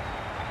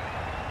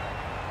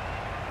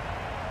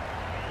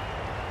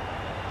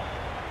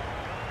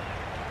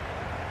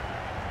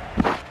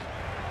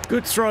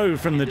 Good throw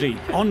from the deep,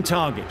 on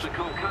target.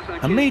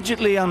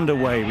 Immediately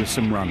underway with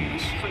some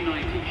runs.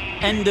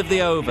 End of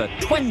the over,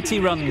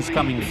 20 runs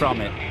coming from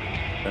it.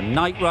 The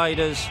Knight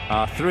Riders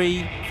are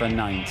 3 for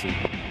 90.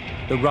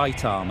 The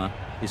right armour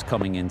is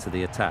coming into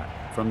the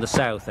attack from the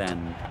south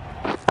end.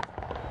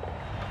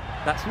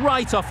 That's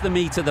right off the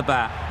meat of the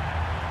bat.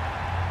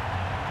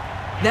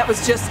 That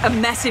was just a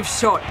massive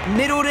shot.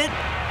 Middled it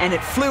and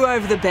it flew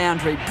over the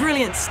boundary.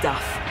 Brilliant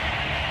stuff.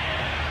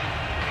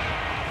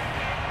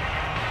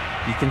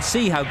 You can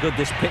see how good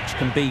this pitch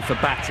can be for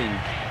batting.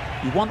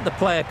 You want the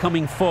player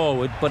coming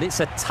forward, but it's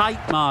a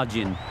tight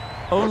margin.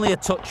 Only a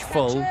touch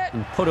full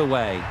and put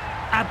away.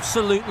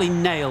 Absolutely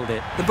nailed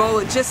it. The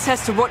bowler just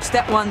has to watch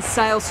that one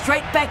sail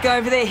straight back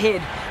over their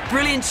head.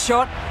 Brilliant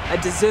shot, a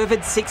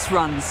deserved 6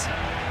 runs.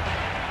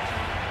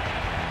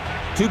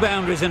 2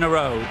 boundaries in a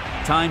row.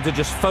 Time to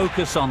just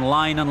focus on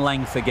line and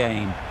length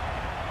again.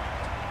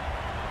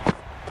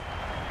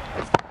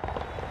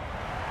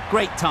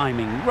 Great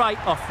timing, right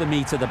off the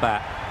meat of the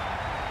bat.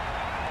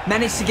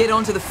 Managed to get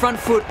onto the front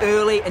foot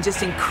early and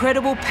just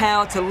incredible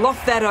power to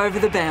loft that over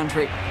the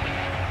boundary.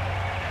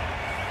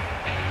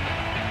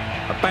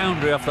 A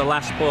boundary off the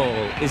last ball.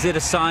 Is it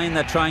a sign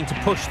they're trying to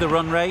push the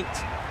run rate?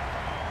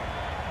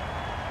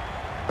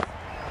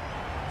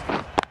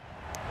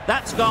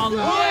 That's gone.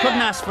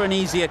 Couldn't ask for an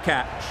easier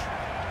catch.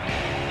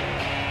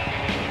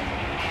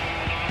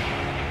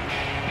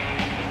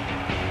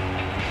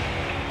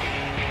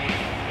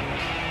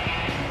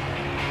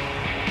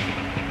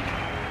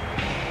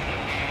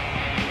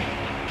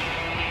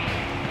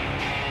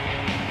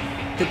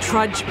 The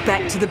trudge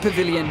back to the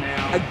pavilion.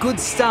 A good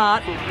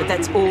start, but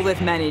that's all they've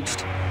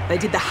managed. They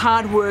did the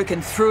hard work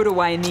and threw it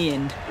away in the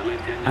end.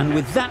 And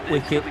with that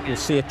wicket, we'll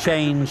see a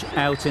change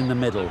out in the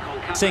middle.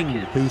 Singh,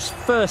 whose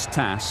first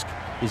task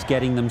is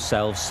getting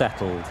themselves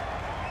settled.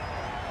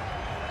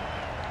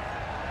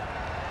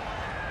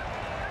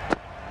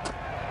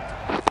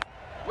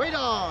 Wait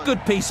on.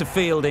 Good piece of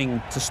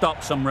fielding to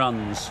stop some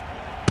runs.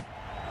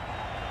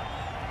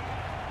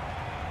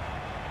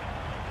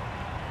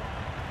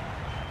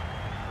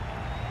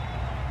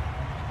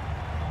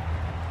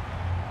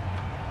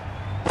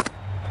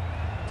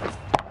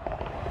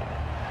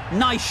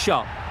 Nice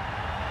shot.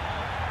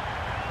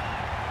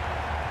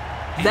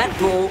 That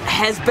ball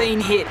has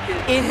been hit.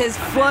 It has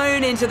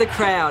flown into the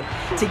crowd.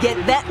 To get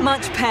that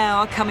much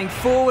power coming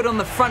forward on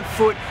the front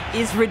foot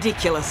is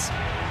ridiculous.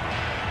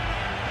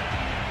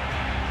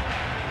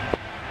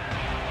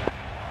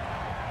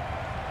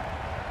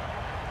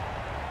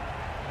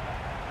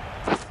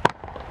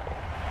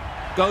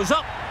 Goes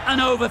up and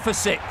over for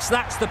 6.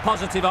 That's the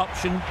positive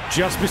option.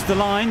 Just missed the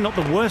line, not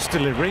the worst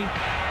delivery,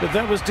 but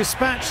that was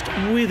dispatched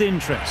with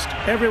interest.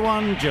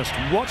 Everyone just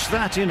watched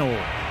that in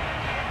awe.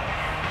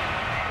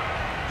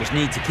 Just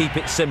need to keep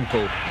it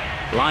simple.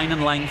 Line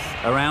and length,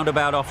 around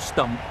about off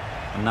stump,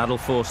 and that'll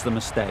force the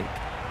mistake.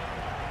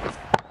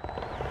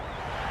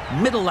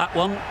 Middle that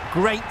one,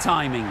 great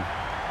timing.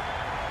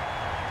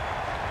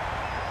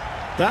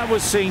 That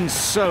was seen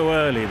so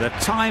early. The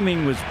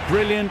timing was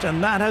brilliant,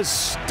 and that has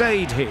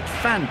stayed hit.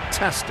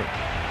 Fantastic.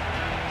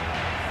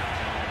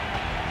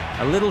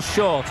 A little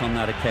short on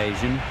that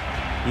occasion.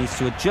 Needs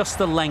to adjust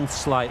the length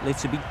slightly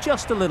to be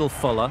just a little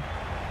fuller.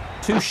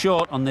 Too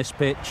short on this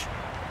pitch,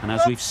 and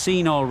as we've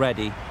seen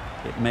already,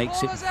 it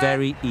makes it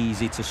very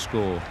easy to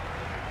score.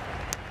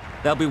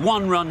 There'll be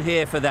 1 run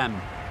here for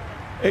them.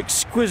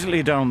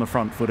 Exquisitely done on the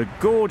front foot. A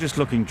gorgeous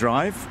looking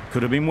drive.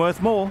 Could have been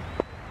worth more.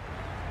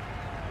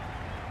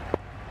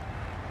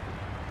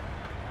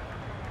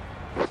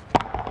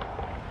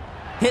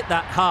 Hit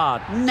that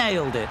hard,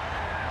 nailed it.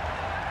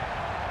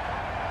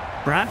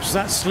 Perhaps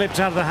that slipped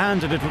out of the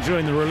hand a little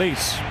during the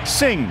release.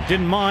 Singh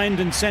didn't mind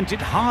and sent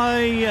it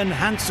high and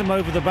handsome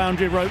over the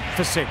boundary rope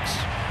for 6.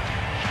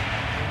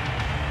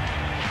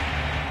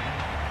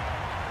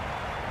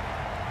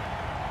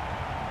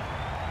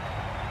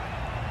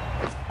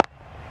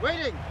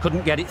 Waiting.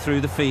 Couldn't get it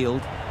through the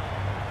field.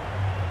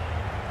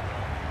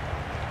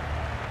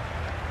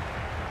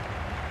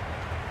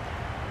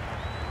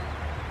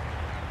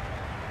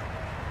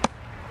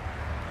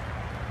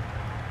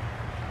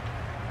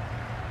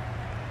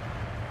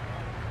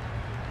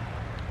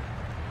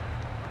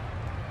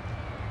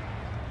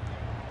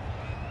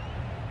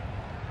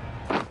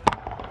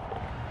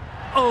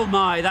 Oh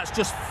my, that's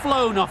just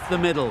flown off the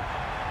middle.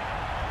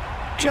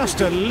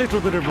 Just a little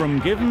bit of room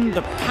given.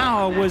 The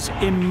power was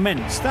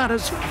immense. That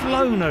has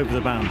flown over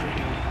the boundary.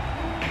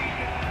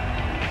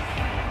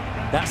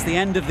 That's the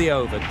end of the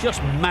over.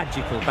 Just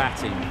magical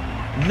batting.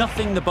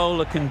 Nothing the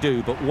bowler can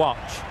do but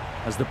watch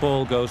as the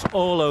ball goes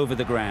all over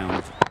the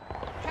ground.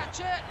 Catch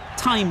it.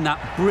 Time that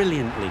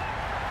brilliantly.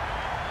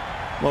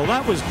 Well,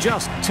 that was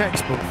just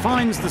textbook.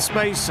 Finds the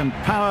space and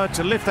power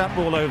to lift that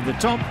ball over the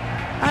top,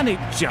 and it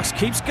just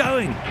keeps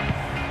going.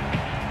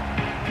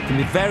 It can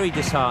be very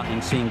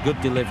disheartening seeing good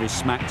deliveries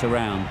smacked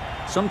around.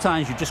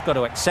 Sometimes you just got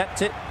to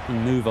accept it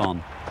and move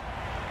on.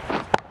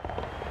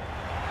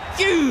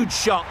 Huge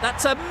shot.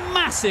 That's a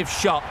massive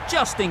shot.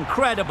 Just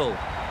incredible.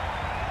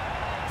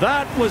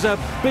 That was a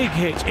big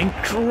hit.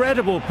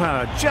 Incredible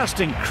power. Just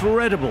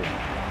incredible.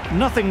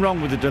 Nothing wrong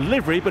with the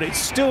delivery, but it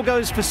still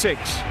goes for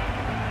 6.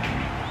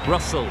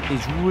 Russell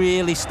is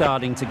really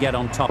starting to get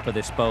on top of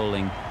this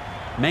bowling.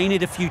 May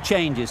need a few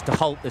changes to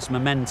halt this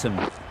momentum.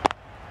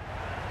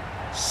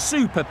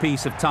 Super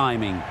piece of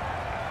timing.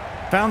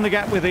 Found the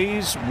gap with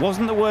ease.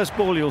 Wasn't the worst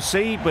ball you'll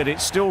see, but it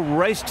still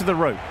raced to the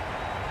rope.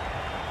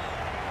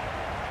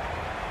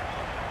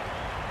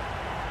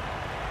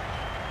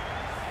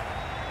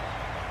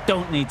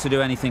 don't need to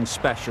do anything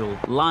special.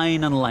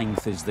 Line and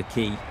length is the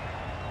key.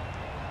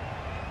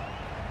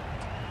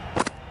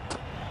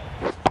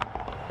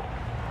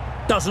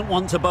 Doesn't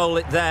want to bowl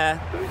it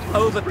there.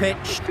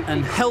 Overpitched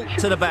and helped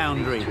to the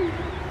boundary.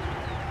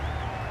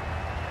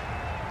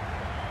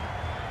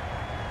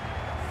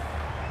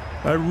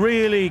 A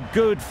really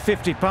good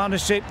 50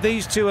 partnership.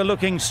 These two are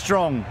looking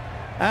strong.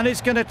 And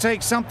it's going to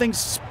take something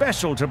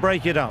special to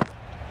break it up.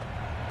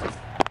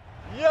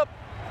 Yep.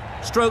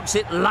 Strokes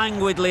it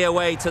languidly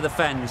away to the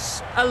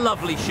fence. A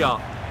lovely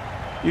shot.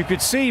 You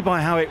could see by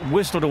how it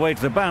whistled away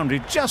to the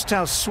boundary just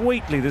how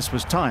sweetly this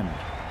was timed.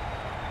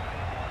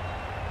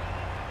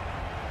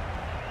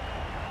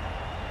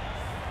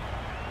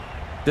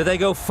 Do they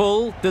go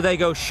full? Do they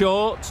go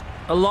short?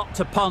 A lot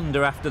to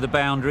ponder after the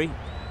boundary.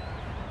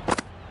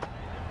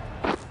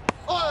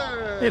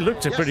 It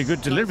looked a pretty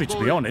good delivery, to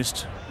be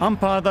honest.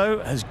 Umpire, though,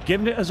 has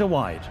given it as a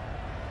wide.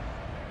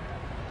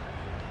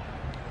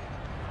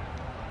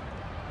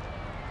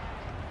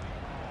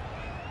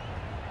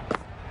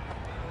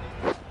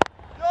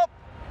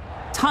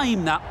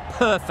 Timed that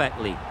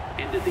perfectly.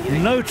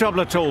 No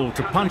trouble at all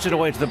to punch it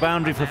away to the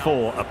boundary for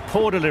 4. A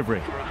poor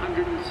delivery.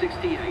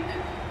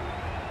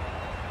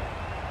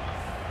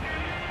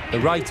 The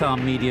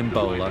right-arm medium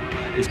bowler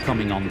is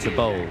coming on to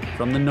bowl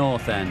from the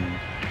north end.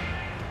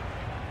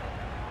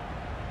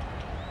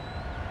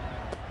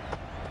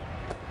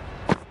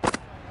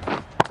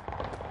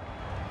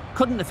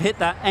 Couldn't have hit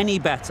that any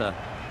better.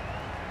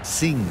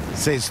 Singh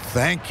says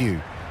thank you.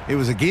 It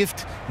was a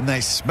gift and they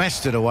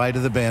smashed it away to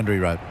the boundary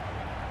rope.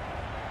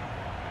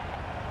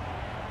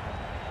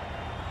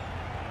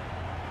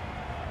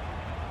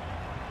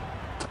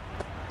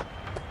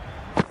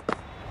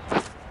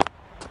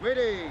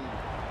 Waiting.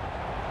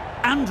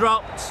 And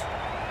dropped.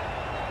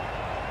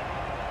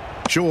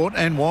 Short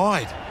and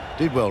wide.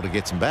 Did well to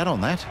get some bat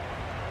on that.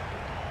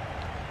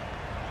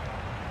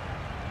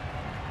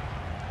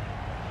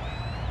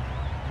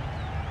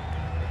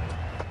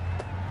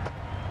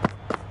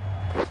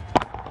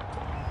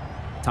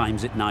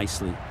 Times it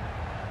nicely.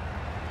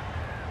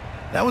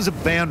 That was a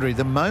boundary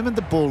the moment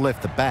the ball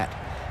left the bat.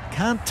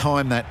 Can't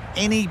time that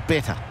any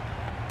better.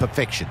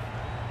 Perfection.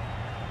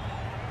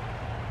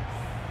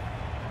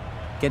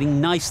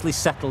 Getting nicely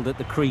settled at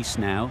the crease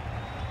now.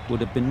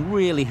 Would have been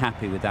really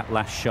happy with that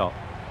last shot.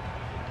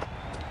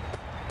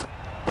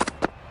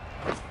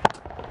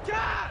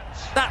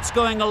 That's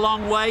going a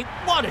long way.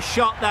 What a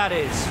shot that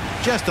is.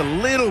 Just a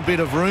little bit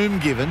of room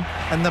given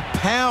and the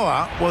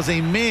power was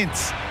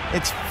immense.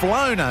 It's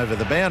flown over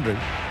the boundary.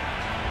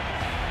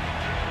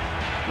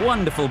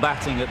 Wonderful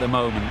batting at the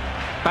moment.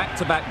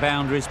 Back-to-back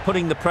boundaries,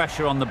 putting the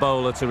pressure on the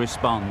bowler to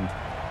respond.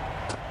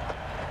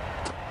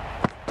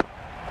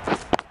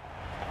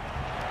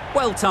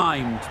 Well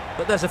timed,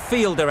 but there's a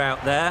fielder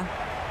out there.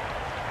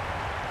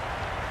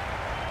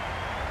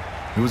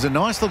 It was a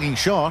nice looking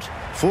shot,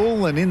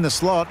 full and in the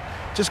slot,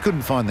 just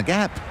couldn't find the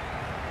gap.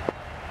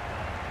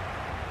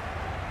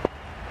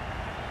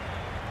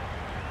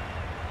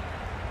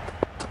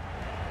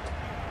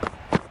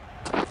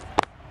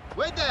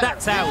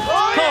 That's out.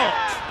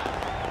 Caught.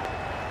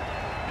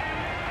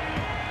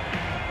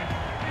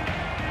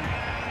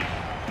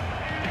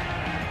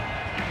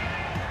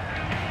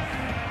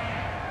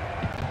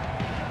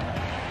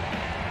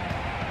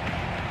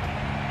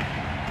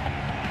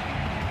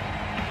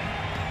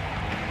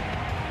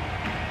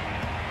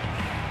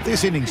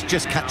 This innings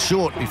just cut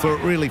short before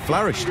it really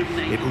flourished.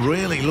 It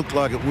really looked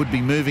like it would be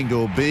moving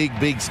to a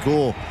big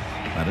score,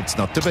 but it's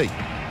not to be.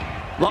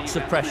 Lots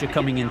of pressure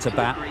coming into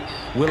bat.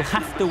 Will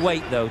have to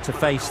wait, though, to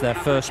face their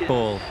first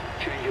ball.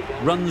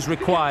 Runs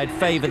required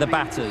favour the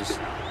batters.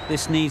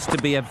 This needs to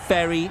be a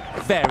very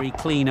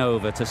clean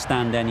over to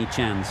stand any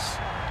chance.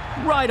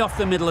 Right off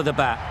the middle of the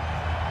bat.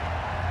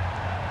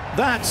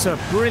 That's a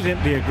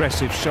brilliantly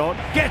aggressive shot.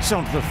 Gets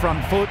onto the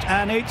front foot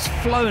and it's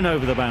flown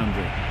over the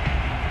boundary.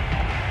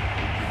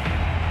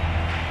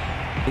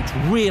 It's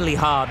really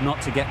hard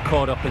not to get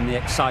caught up in the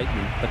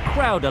excitement. The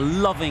crowd are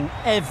loving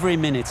every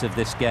minute of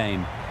this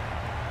game.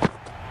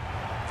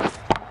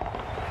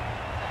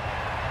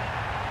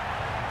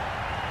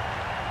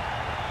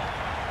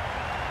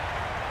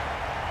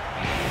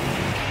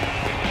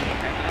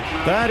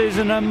 That is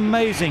an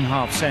amazing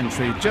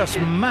half-century, just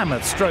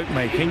mammoth stroke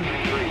making.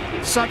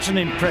 Such an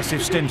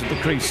impressive stint at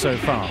the crease so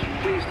far.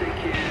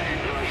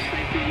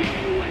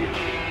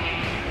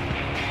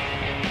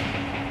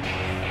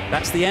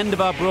 That's the end of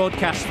our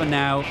broadcast for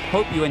now.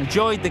 Hope you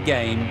enjoyed the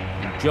game.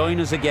 Join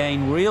us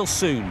again real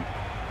soon.